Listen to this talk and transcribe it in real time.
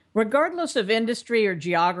Regardless of industry or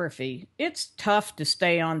geography, it's tough to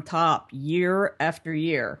stay on top year after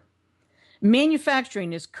year.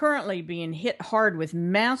 Manufacturing is currently being hit hard with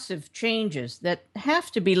massive changes that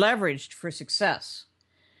have to be leveraged for success.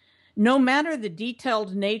 No matter the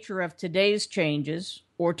detailed nature of today's changes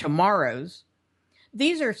or tomorrow's,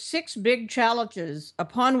 these are six big challenges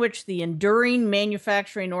upon which the enduring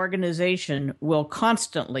manufacturing organization will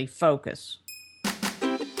constantly focus.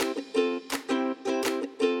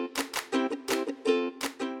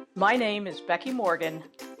 My name is Becky Morgan,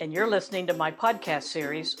 and you're listening to my podcast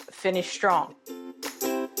series, Finish Strong.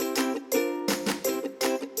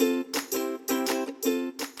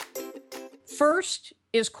 First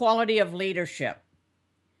is quality of leadership.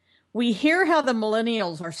 We hear how the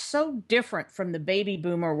millennials are so different from the baby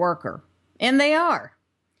boomer worker, and they are.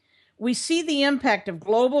 We see the impact of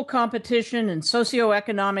global competition and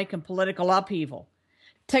socioeconomic and political upheaval.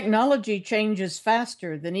 Technology changes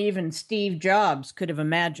faster than even Steve Jobs could have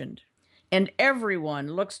imagined, and everyone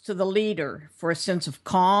looks to the leader for a sense of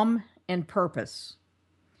calm and purpose.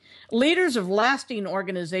 Leaders of lasting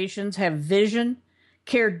organizations have vision,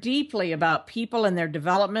 care deeply about people and their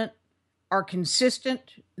development, are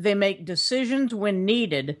consistent, they make decisions when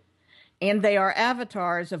needed, and they are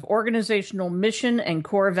avatars of organizational mission and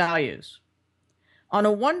core values. On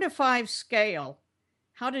a 1 to 5 scale,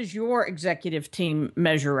 how does your executive team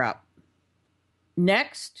measure up?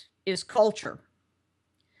 Next is culture.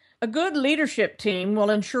 A good leadership team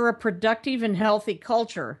will ensure a productive and healthy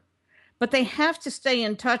culture, but they have to stay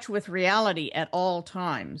in touch with reality at all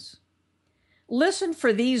times. Listen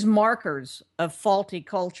for these markers of faulty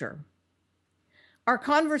culture. Our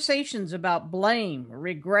conversations about blame,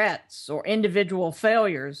 regrets, or individual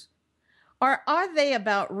failures, are they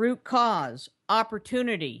about root cause,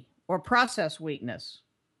 opportunity, or process weakness?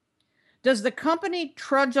 Does the company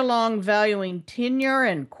trudge along valuing tenure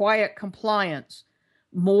and quiet compliance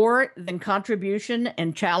more than contribution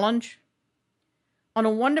and challenge? On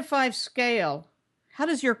a 1 to 5 scale, how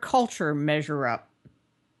does your culture measure up?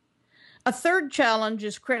 A third challenge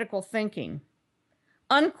is critical thinking.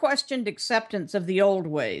 Unquestioned acceptance of the old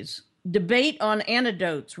ways, debate on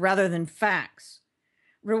anecdotes rather than facts,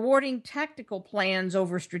 rewarding tactical plans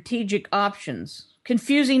over strategic options,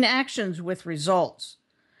 confusing actions with results,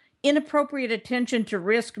 inappropriate attention to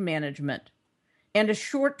risk management, and a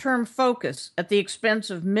short-term focus at the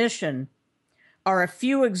expense of mission are a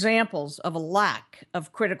few examples of a lack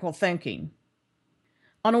of critical thinking.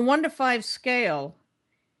 On a 1 to 5 scale,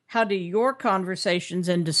 how do your conversations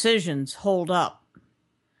and decisions hold up?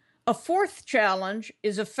 A fourth challenge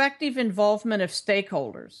is effective involvement of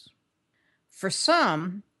stakeholders. For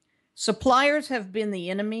some, suppliers have been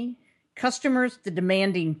the enemy, customers the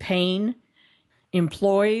demanding pain,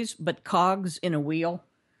 employees but cogs in a wheel,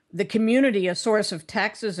 the community a source of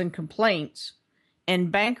taxes and complaints,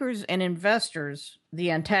 and bankers and investors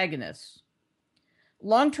the antagonists.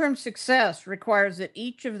 Long-term success requires that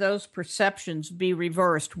each of those perceptions be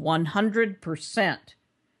reversed 100%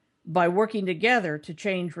 by working together to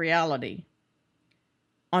change reality.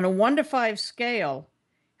 On a 1 to 5 scale,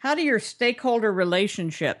 how do your stakeholder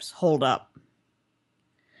relationships hold up?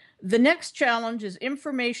 The next challenge is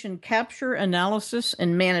information capture, analysis,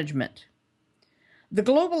 and management. The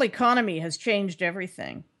global economy has changed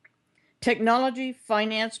everything. Technology,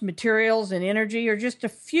 finance, materials, and energy are just a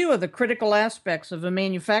few of the critical aspects of a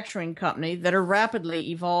manufacturing company that are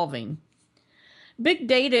rapidly evolving. Big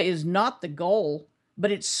data is not the goal,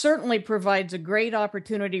 but it certainly provides a great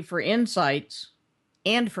opportunity for insights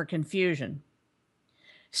and for confusion.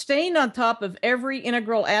 Staying on top of every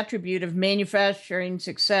integral attribute of manufacturing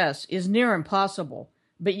success is near impossible,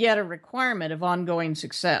 but yet a requirement of ongoing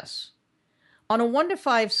success. On a 1 to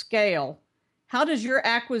 5 scale, how does your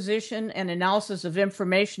acquisition and analysis of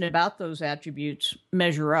information about those attributes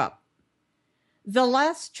measure up? The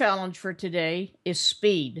last challenge for today is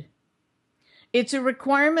speed. It's a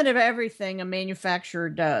requirement of everything a manufacturer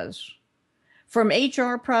does. From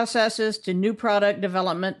HR processes to new product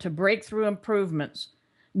development to breakthrough improvements,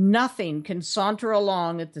 nothing can saunter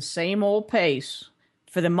along at the same old pace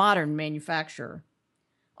for the modern manufacturer.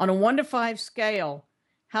 On a 1 to 5 scale,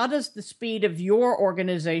 how does the speed of your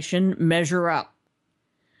organization measure up?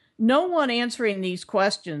 No one answering these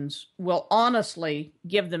questions will honestly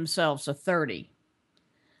give themselves a 30.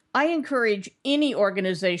 I encourage any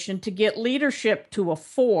organization to get leadership to a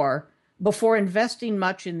 4 before investing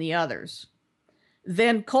much in the others.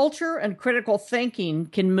 Then culture and critical thinking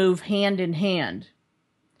can move hand in hand.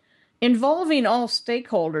 Involving all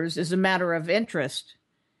stakeholders is a matter of interest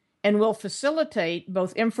and will facilitate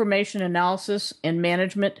both information analysis and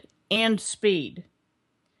management and speed.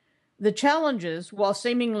 The challenges, while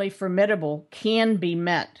seemingly formidable, can be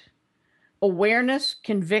met. Awareness,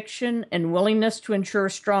 conviction, and willingness to ensure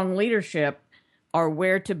strong leadership are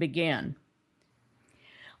where to begin.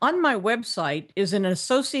 On my website is an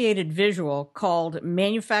associated visual called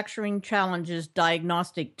Manufacturing Challenges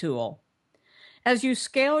Diagnostic Tool. As you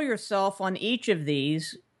scale yourself on each of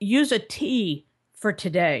these, use a T for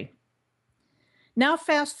today. Now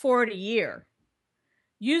fast forward a year.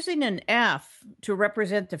 Using an F to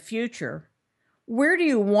represent the future, where do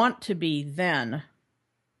you want to be then?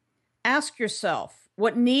 Ask yourself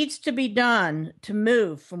what needs to be done to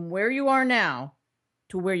move from where you are now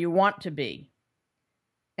to where you want to be.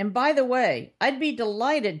 And by the way, I'd be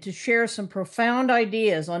delighted to share some profound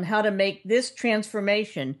ideas on how to make this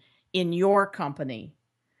transformation in your company.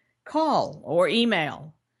 Call or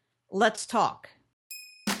email. Let's talk.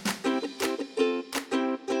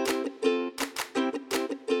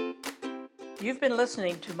 You've been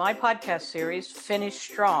listening to my podcast series, Finish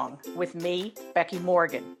Strong, with me, Becky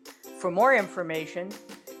Morgan. For more information,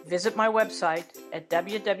 visit my website at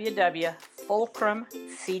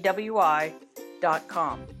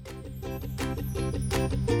www.fulcrumcwi.com.